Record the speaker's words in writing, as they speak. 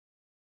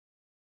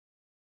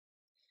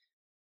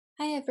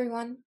Hi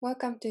everyone,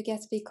 welcome to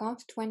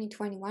GatsbyConf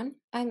 2021.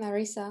 I'm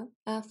Arisa,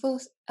 a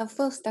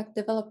full stack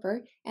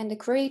developer and the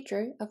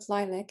creator of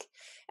Lilac.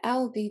 I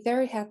will be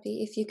very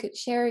happy if you could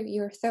share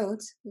your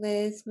thoughts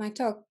with my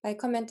talk by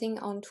commenting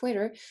on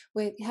Twitter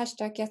with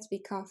hashtag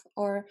GatsbyConf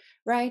or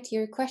write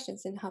your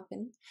questions in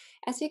Hopin.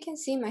 As you can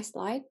see my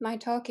slide, my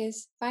talk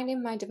is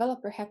Finding My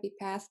Developer Happy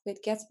Path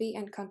with Gatsby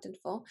and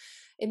Contentful.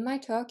 In my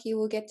talk, you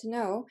will get to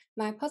know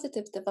my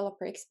positive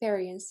developer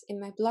experience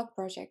in my blog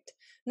project.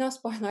 No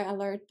spoiler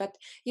alert, but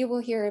you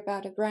will hear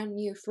about a brand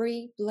new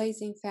free,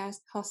 blazing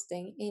fast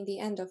hosting in the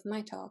end of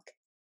my talk.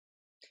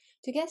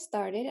 To get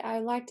started,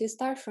 I'd like to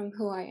start from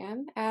who I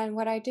am and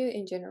what I do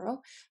in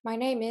general. My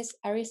name is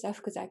Arisa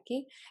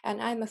Fukuzaki, and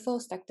I'm a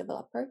full stack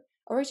developer.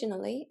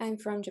 Originally, I'm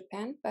from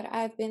Japan, but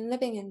I've been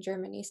living in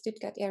Germany,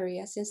 Stuttgart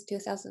area since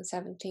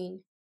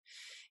 2017.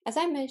 As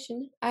I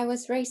mentioned, I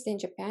was raised in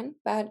Japan,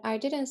 but I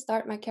didn't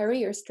start my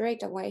career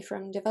straight away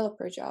from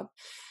developer job.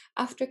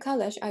 After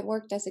college, I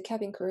worked as a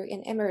cabin crew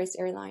in Emirates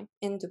Airline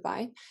in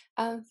Dubai.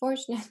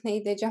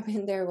 Unfortunately, the job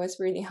in there was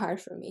really hard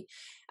for me.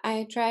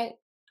 I tried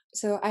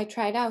I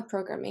tried out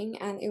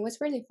programming and it was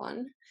really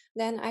fun.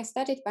 Then I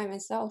studied by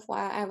myself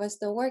while I was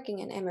still working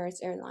in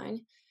Emirates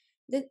Airline.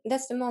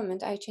 That's the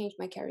moment I changed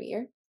my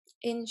career.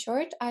 In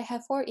short, I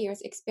have 4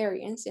 years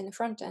experience in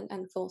front end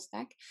and full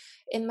stack.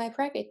 In my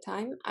private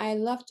time, I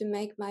love to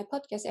make my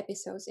podcast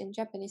episodes in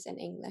Japanese and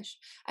English.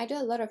 I do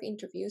a lot of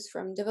interviews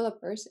from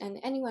developers and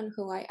anyone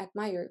who I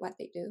admire what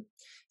they do.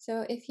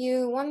 So if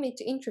you want me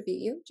to interview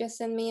you, just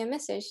send me a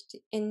message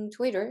in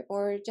Twitter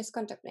or just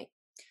contact me.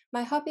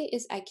 My hobby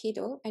is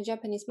Aikido, a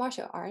Japanese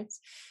martial arts.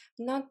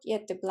 Not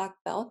yet the black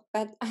belt,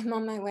 but I'm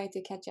on my way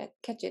to catch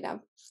it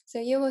up. So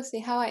you will see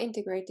how I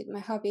integrated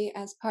my hobby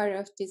as part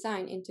of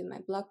design into my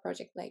blog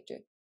project later.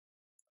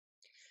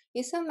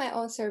 You saw my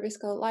own service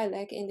called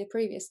Lilac in the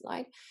previous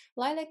slide.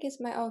 Lilac is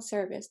my own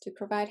service to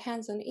provide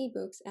hands-on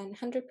ebooks and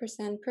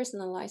 100%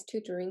 personalized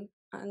tutoring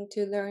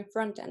to learn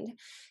front-end.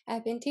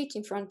 I've been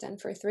teaching front-end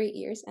for 3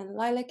 years, and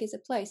Lilac is a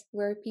place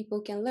where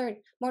people can learn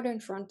modern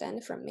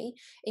front-end from me,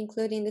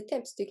 including the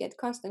tips to get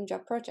constant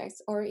job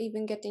projects or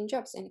even getting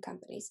jobs in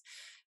companies.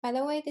 By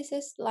the way, this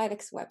is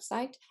Lilac's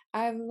website.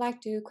 I would like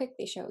to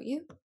quickly show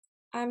you.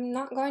 I'm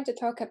not going to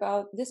talk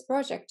about this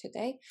project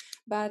today,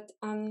 but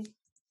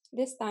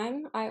this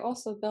time I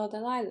also built a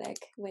Lilac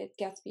with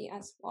Gatsby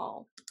as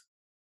well.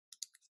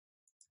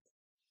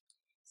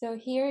 So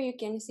here you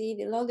can see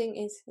the loading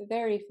is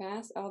very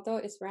fast, although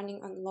it's running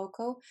on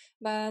local,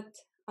 but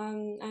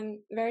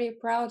I'm very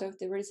proud of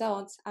the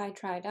results I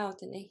tried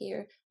out in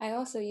here. I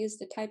also used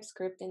the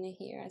TypeScript in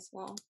here as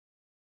well.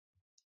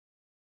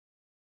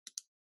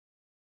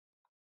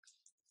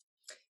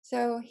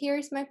 So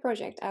here's my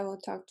project I will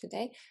talk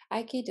today,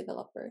 Aiki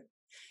Developer.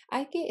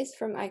 Aiki is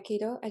from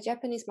Aikido, a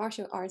Japanese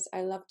martial arts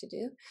I love to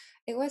do.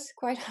 It was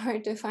quite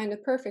hard to find the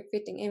perfect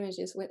fitting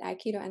images with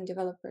Aikido and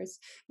developers,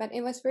 but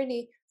it was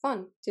really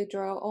fun to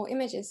draw all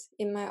images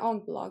in my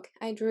own blog.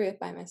 I drew it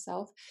by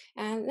myself.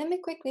 And let me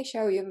quickly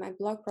show you my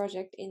blog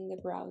project in the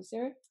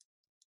browser.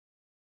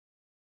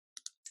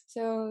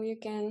 So you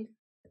can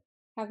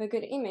have a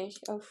good image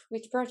of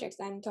which projects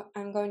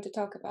I'm going to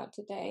talk about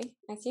today.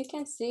 As you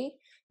can see,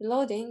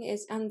 loading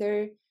is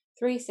under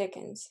 3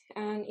 seconds,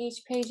 and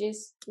each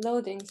page's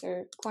loadings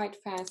are quite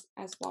fast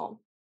as well.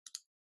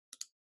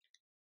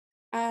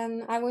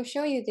 And I will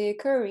show you the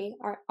query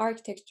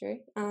architecture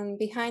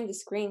behind the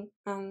screen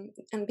and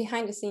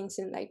behind the scenes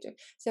in later.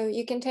 So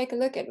you can take a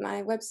look at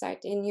my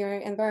website in your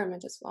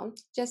environment as well.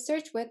 Just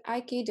search with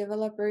Aiki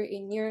Developer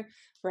in your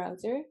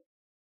browser,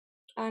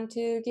 and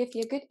to give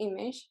you a good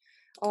image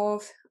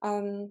of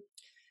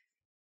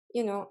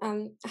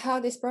how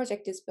this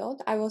project is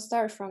built, I will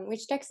start from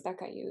which tech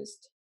stack I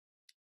used.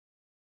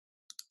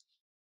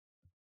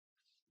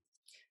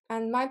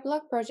 And my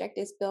blog project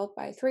is built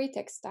by 3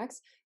 tech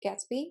stacks: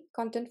 Gatsby,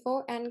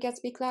 Contentful, and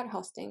Gatsby Cloud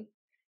Hosting.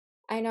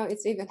 I know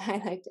it's even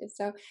highlighted.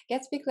 So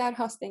Gatsby Cloud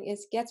Hosting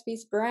is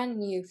Gatsby's brand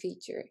new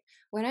feature.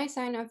 When I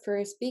signed up for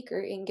a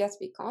speaker in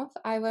GatsbyConf,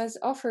 I was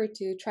offered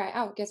to try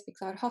out Gatsby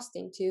Cloud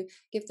Hosting to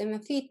give them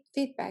a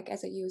feedback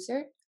as a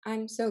user.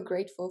 I'm so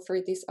grateful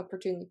for this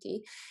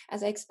opportunity.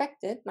 As I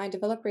expected, my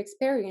developer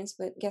experience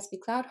with Gatsby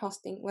Cloud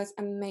Hosting was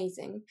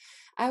amazing.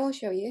 I will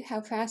show you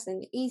how fast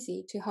and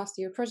easy to host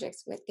your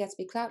projects with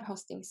Gatsby Cloud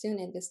Hosting soon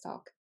in this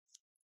talk.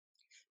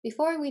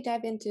 Before we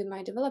dive into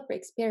my developer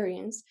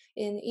experience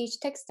in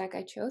each tech stack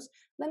I chose,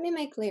 let me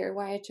make clear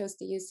why I chose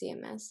to use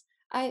CMS.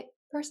 I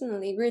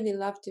personally really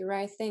love to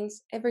write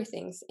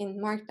everything in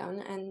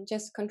Markdown and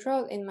just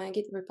control in my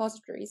Git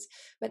repositories,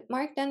 but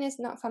Markdown is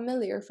not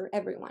familiar for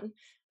everyone.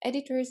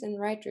 Editors and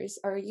writers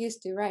are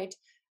used to write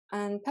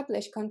and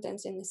publish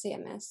contents in the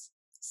CMS.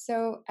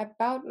 So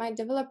about my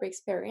developer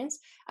experience,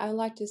 I would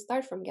like to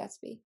start from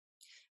Gatsby.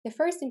 The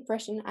first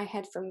impression I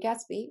had from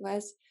Gatsby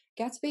was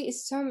Gatsby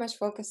is so much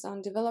focused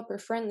on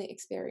developer-friendly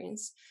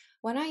experience.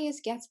 When I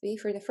used Gatsby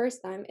for the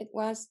first time, it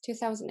was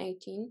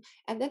 2018.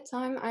 At that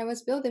time, I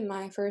was building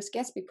my first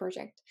Gatsby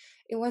project.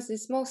 It was a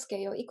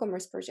small-scale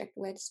e-commerce project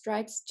with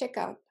Stripe's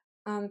checkout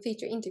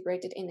feature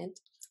integrated in it.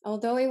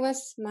 Although it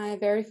was my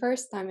very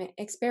first time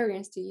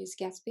experience to use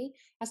Gatsby,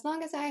 as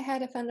long as I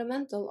had a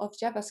fundamental of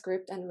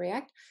JavaScript and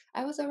React,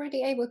 I was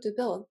already able to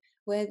build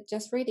with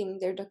just reading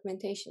their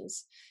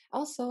documentations.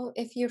 Also,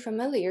 if you're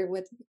familiar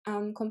with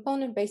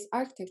component-based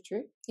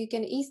architecture, you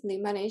can easily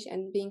manage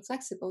and being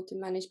flexible to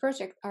manage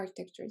project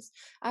architectures.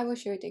 I will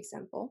show you the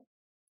example.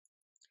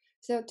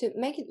 So to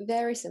make it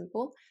very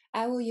simple,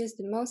 I will use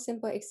the most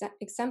simple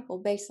example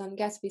based on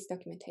Gatsby's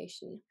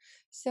documentation.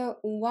 So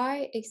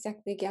why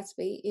exactly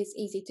Gatsby is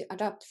easy to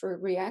adopt for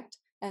React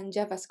and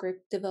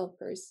JavaScript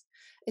developers?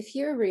 If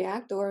you're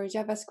React or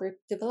JavaScript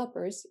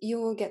developers, you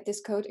will get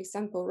this code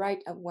example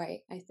right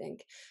away, I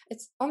think.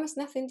 It's almost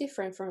nothing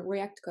different from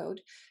React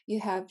code. You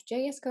have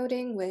JS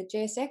coding with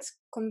JSX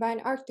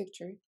combined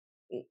architecture.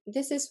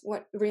 This is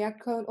what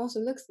React code also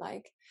looks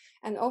like.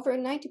 And over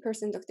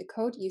 90% of the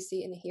code you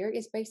see in here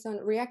is based on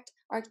React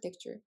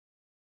architecture.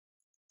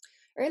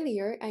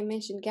 Earlier, I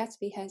mentioned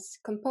Gatsby has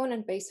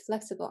component-based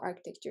flexible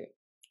architecture.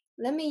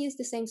 Let me use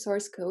the same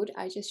source code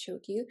I just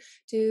showed you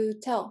to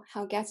tell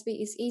how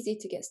Gatsby is easy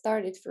to get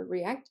started for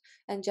React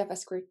and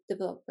JavaScript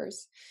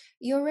developers.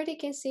 You already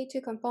can see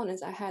two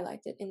components I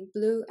highlighted in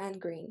blue and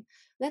green.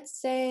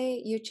 Let's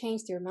say you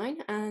changed your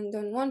mind and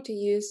don't want to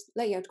use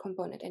layout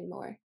component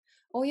anymore.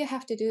 All you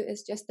have to do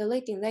is just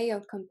delete the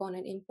layout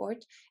component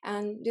import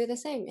and do the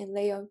same in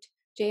layout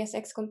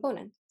JSX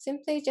component.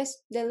 Simply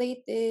just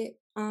delete the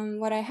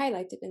what I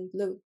highlighted in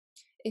blue.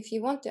 If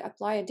you want to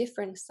apply a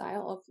different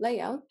style of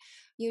layout,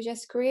 you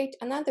just create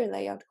another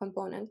layout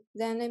component,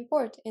 then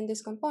import in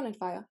this component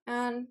file,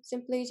 and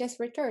simply just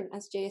return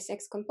as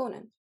JSX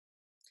component.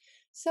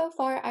 So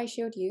far, I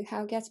showed you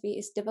how Gatsby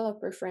is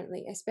developer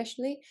friendly,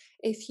 especially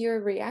if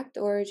you're React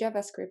or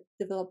JavaScript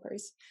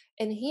developers.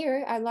 And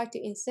here, I'd like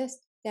to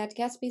insist that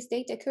Gatsby's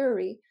data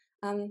query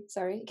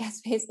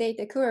Gatsby's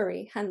data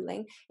query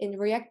handling in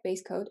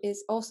React-based code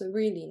is also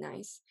really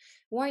nice.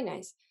 Why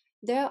nice?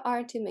 There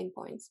are two main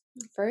points.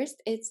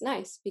 First, it's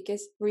nice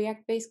because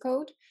React-based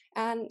code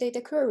and data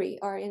query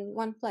are in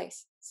one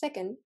place.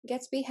 Second,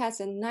 Gatsby has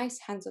a nice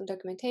hands-on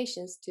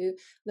documentations to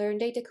learn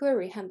data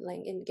query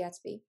handling in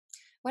Gatsby.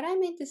 What I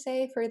meant to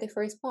say for the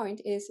first point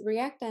is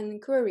React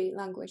and query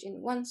language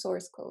in one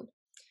source code.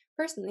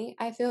 Personally,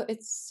 I feel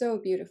it's so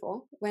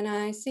beautiful when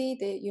I see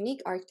the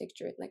unique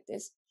architecture like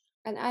this,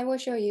 and I will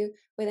show you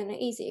with an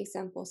easy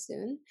example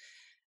soon.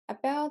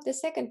 About the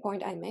second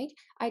point I made,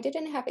 I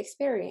didn't have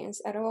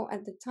experience at all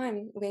at the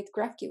time with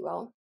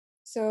GraphQL.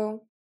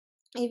 So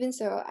even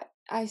so,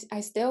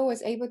 I still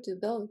was able to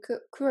build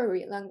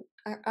query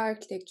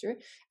architecture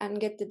and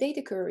get the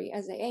data query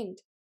as I aimed.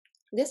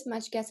 This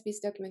much Gatsby's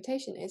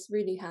documentation is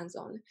really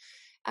hands-on.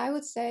 I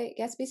would say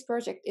Gatsby's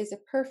project is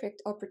a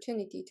perfect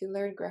opportunity to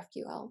learn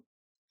GraphQL.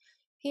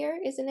 Here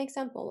is an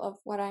example of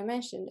what I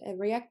mentioned, a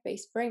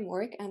React-based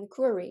framework and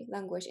query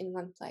language in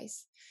one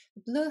place.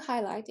 Blue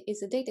highlight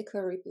is a data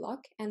query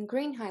block, and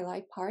green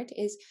highlight part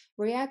is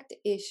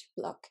React-ish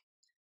block.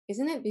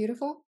 Isn't it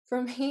beautiful?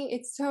 For me,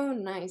 it's so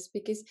nice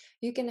because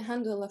you can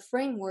handle a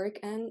framework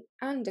and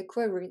a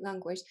query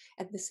language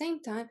at the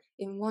same time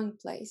in one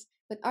place,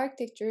 but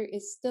architecture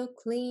is still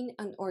clean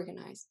and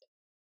organized.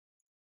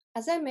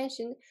 As I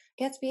mentioned,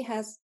 Gatsby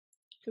has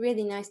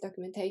really nice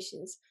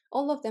documentations.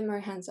 All of them are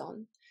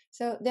hands-on.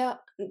 So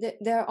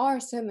there are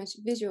so much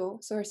visual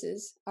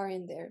sources are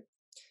in there.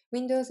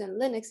 Windows and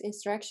Linux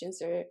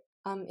instructions are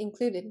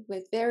included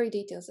with very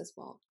details as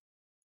well.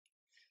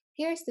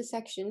 Here's the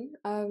section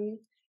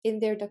in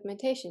their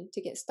documentation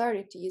to get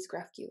started to use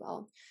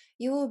GraphQL.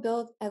 You will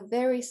build a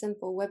very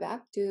simple web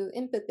app to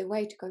input the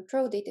way to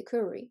control data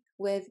query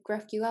with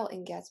GraphQL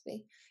in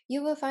Gatsby.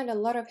 You will find a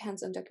lot of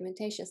hands-on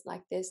documentations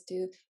like this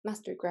to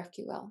master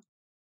GraphQL.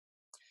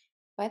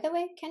 By the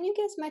way, can you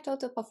guess my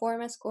total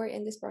performance score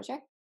in this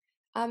project?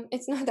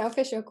 It's not the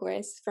official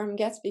quiz from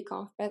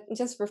GatsbyConf, but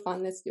just for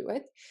fun, let's do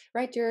it.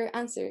 Write your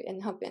answer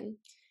and hop in.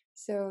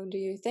 So do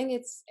you think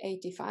it's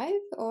 85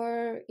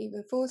 or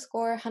even full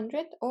score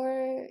 100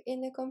 or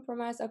in the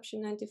compromise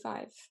option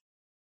 95?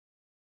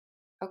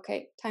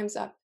 Okay, time's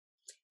up.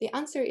 The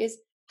answer is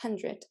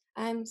 100.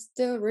 I'm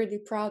still really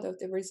proud of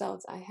the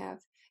results I have.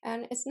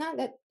 And it's not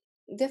that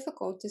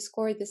difficult to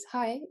score this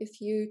high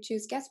if you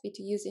choose Gatsby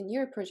to use in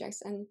your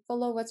projects and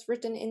follow what's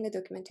written in the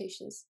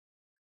documentations.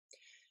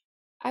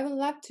 I would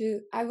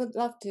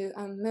love to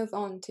move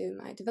on to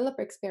my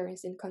developer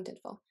experience in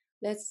Contentful.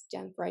 Let's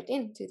jump right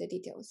into the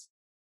details.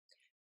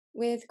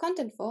 With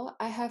Contentful,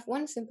 I have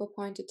one simple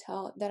point to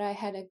tell that I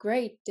had a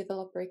great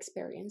developer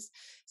experience.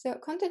 So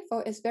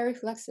Contentful is very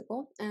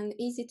flexible and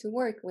easy to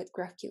work with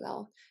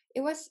GraphQL.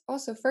 It was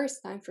also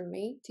first time for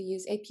me to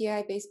use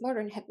API-based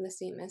modern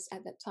headless CMS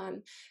at that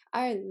time.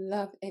 I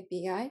love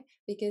API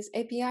because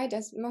API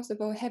does most of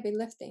our heavy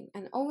lifting,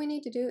 and all we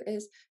need to do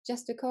is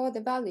just to call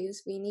the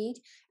values we need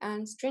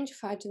and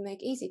stringify to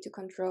make easy to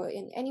control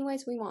in any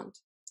ways we want.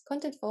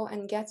 Contentful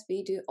and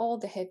Gatsby do all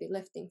the heavy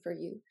lifting for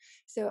you.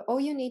 So all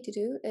you need to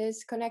do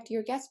is connect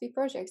your Gatsby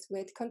projects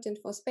with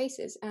Contentful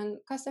spaces and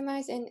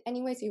customize in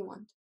any ways you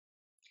want.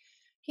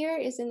 Here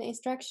is an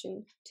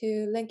instruction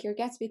to link your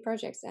Gatsby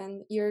projects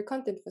and your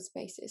Contentful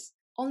spaces.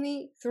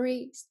 Only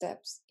 3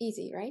 steps.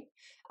 Easy, right?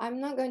 I'm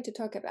not going to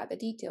talk about the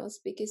details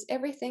because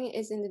everything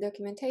is in the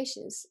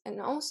documentations, and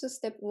also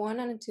step 1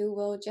 and 2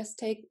 will just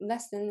take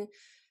less than,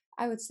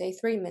 I would say,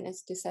 3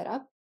 minutes to set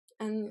up.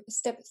 And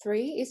step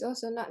 3 is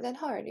also not that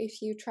hard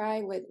if you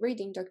try with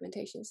reading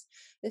documentations.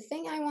 The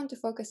thing I want to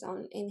focus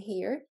on in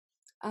here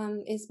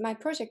is my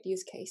project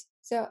use case.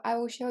 So I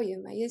will show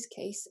you my use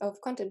case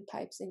of content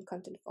types in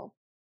Contentful.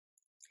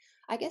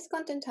 I guess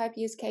content type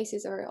use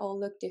cases are all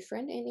look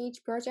different in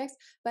each project,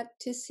 but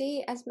to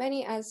see as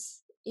many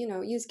as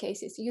use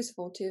cases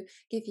useful to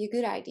give you a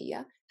good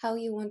idea how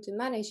you want to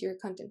manage your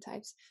content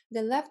types.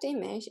 The left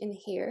image in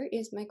here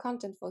is my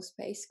Contentful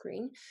space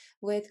screen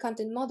with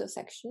content model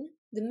section.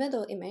 The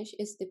middle image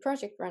is the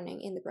project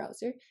running in the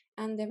browser,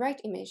 and the right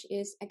image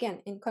is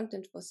again in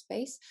Contentful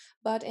space,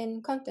 but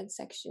in content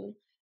section.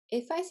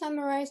 If I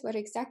summarize what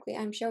exactly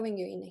I'm showing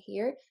you in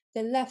here,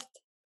 the left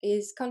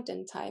is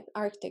content type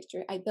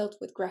architecture I built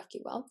with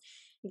GraphQL.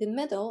 The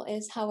middle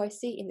is how I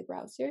see in the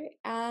browser,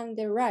 and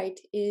the right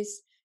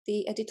is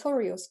the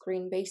editorial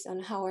screen based on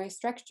how I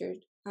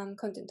structured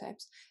content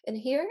types. And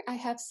here I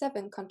have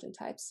 7 content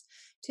types.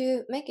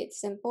 To make it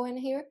simple in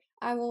here,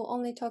 I will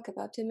only talk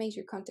about 2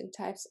 major content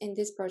types in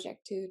this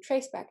project to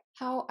trace back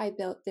how I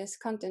built this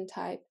content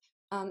type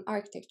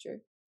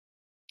architecture.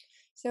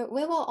 So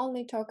we will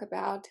only talk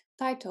about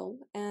title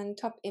and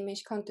top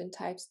image content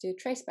types to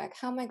trace back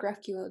how my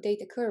GraphQL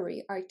data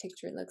query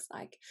architecture looks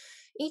like.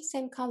 Each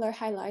same color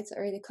highlights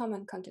are the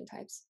common content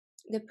types.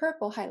 The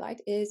purple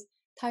highlight is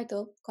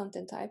title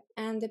content type,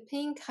 and the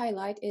pink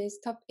highlight is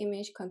top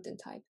image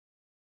content type.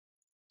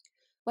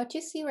 What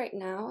you see right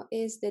now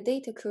is the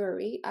data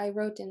query I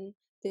wrote in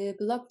the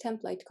blog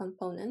template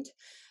component.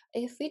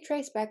 If we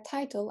trace back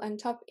title and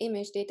top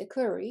image data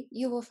query,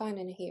 you will find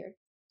it here.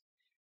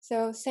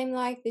 So same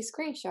like the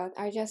screenshot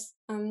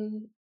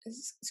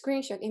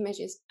screenshot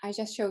images I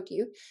just showed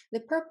you. The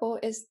purple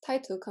is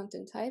title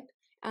content type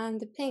and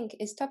the pink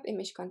is top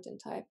image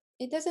content type.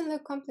 It doesn't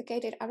look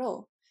complicated at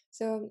all.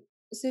 So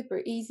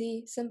super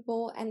easy,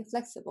 simple, and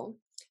flexible.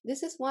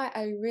 This is why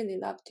I really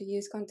love to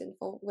use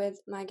Contentful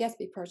with my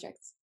Gatsby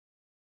projects.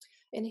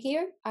 And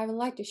here I would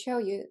like to show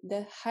you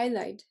the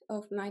highlight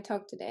of my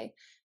talk today,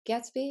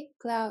 Gatsby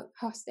Cloud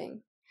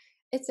Hosting.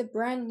 It's a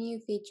brand new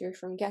feature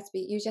from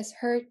Gatsby you just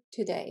heard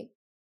today.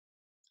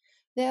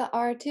 There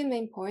are 2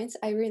 main points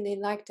I really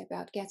liked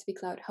about Gatsby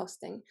Cloud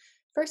Hosting.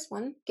 First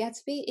one,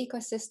 Gatsby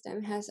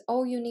ecosystem has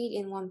all you need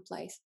in one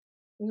place.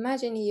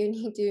 Imagine you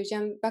need to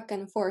jump back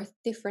and forth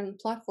different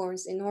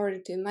platforms in order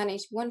to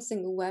manage one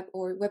single web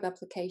or web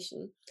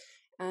application.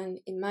 And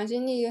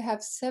imagine you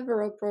have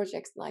several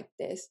projects like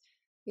this.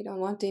 You don't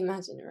want to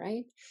imagine,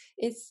 right?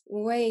 It's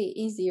way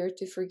easier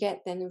to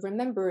forget than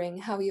remembering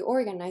how you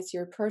organize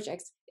your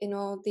projects in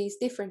all these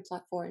different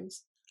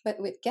platforms. But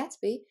with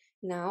Gatsby,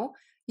 now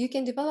you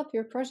can develop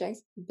your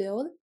projects,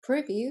 build,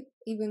 preview,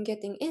 even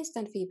getting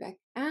instant feedback,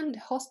 and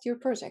host your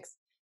projects.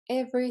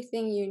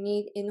 Everything you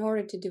need in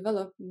order to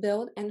develop,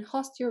 build, and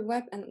host your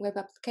web and web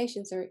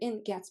applications are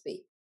in Gatsby.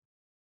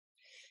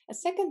 A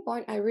second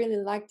point I really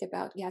liked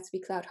about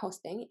Gatsby Cloud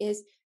Hosting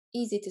is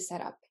easy to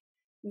set up.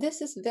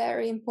 This is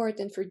very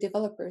important for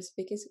developers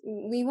because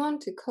we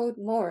want to code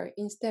more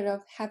instead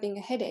of having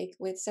a headache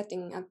with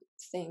setting up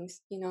things,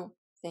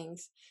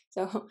 things.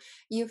 So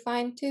you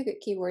find 2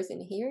 good keywords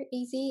in here,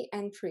 easy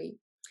and free.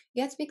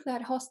 Gatsby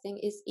Cloud Hosting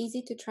is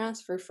easy to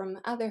transfer from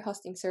other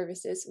hosting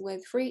services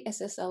with free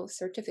SSL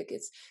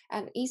certificates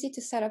and easy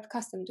to set up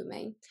custom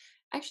domain.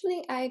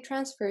 Actually, I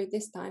transferred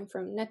this time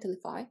from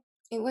Netlify.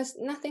 It was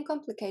nothing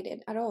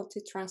complicated at all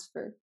to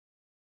transfer.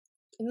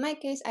 In my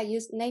case, I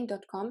used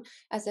name.com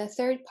as a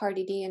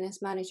third-party DNS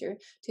manager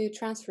to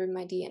transfer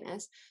my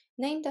DNS.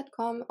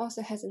 Name.com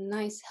also has a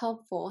nice,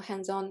 helpful,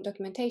 hands-on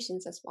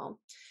documentations as well.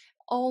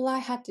 All I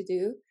had to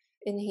do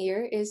in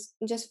here is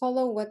just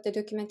follow what the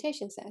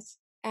documentation says,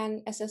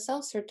 and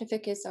SSL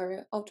certificates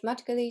are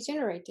automatically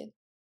generated.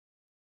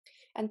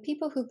 And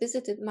people who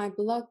visited my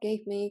blog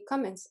gave me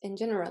comments in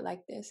general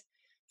like this.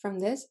 From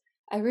this,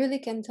 I really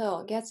can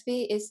tell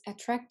Gatsby is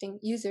attracting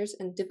users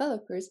and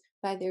developers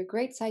by their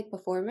great site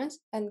performance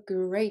and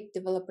great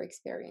developer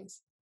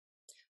experience.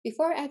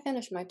 Before I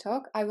finish my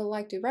talk, I would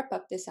like to wrap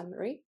up this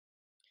summary.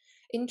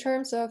 In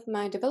terms of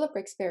my developer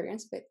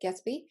experience with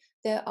Gatsby,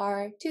 there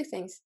are 2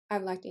 things I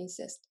would like to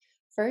insist.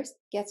 First,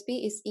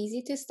 Gatsby is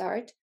easy to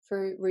start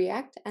for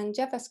React and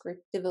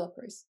JavaScript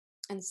developers.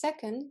 And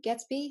second,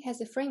 Gatsby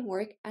has a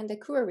framework and a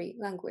query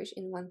language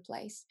in one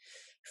place.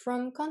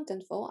 From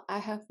Contentful, I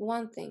have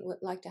one thing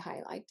would like to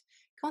highlight.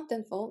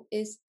 Contentful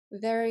is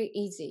very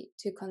easy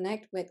to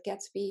connect with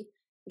Gatsby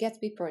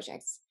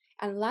projects.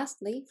 And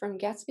lastly, from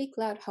Gatsby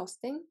Cloud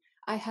Hosting,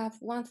 I have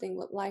one thing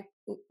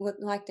would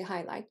like to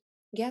highlight.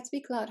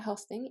 Gatsby Cloud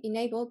Hosting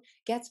enabled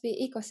Gatsby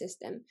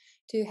ecosystem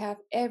to have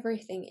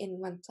everything in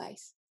one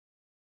place.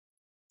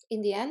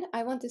 In the end,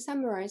 I want to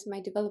summarize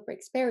my developer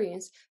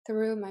experience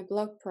through my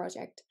blog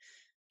project.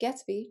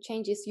 Gatsby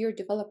changes your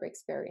developer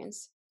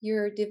experience.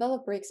 your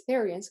developer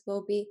experience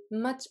will be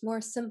much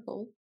more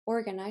simple,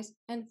 organized,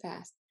 and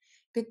fast.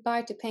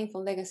 Goodbye to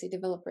painful legacy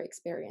developer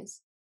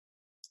experience.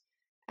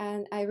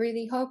 And I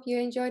really hope you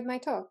enjoyed my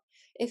talk.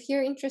 If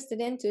you're interested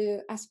in to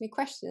ask me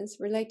questions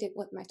related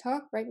with my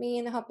talk, write me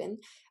in a hop-in.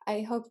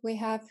 I hope we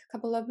have a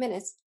couple of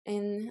minutes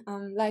in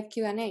live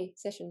Q&A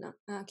session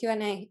now,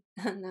 Q&A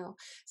now.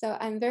 So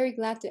I'm very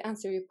glad to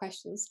answer your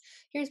questions.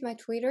 Here's my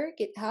Twitter,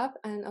 GitHub,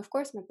 and of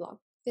course my blog.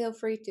 Feel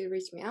free to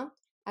reach me out.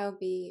 I'll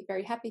be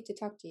very happy to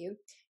talk to you.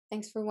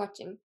 Thanks for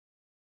watching.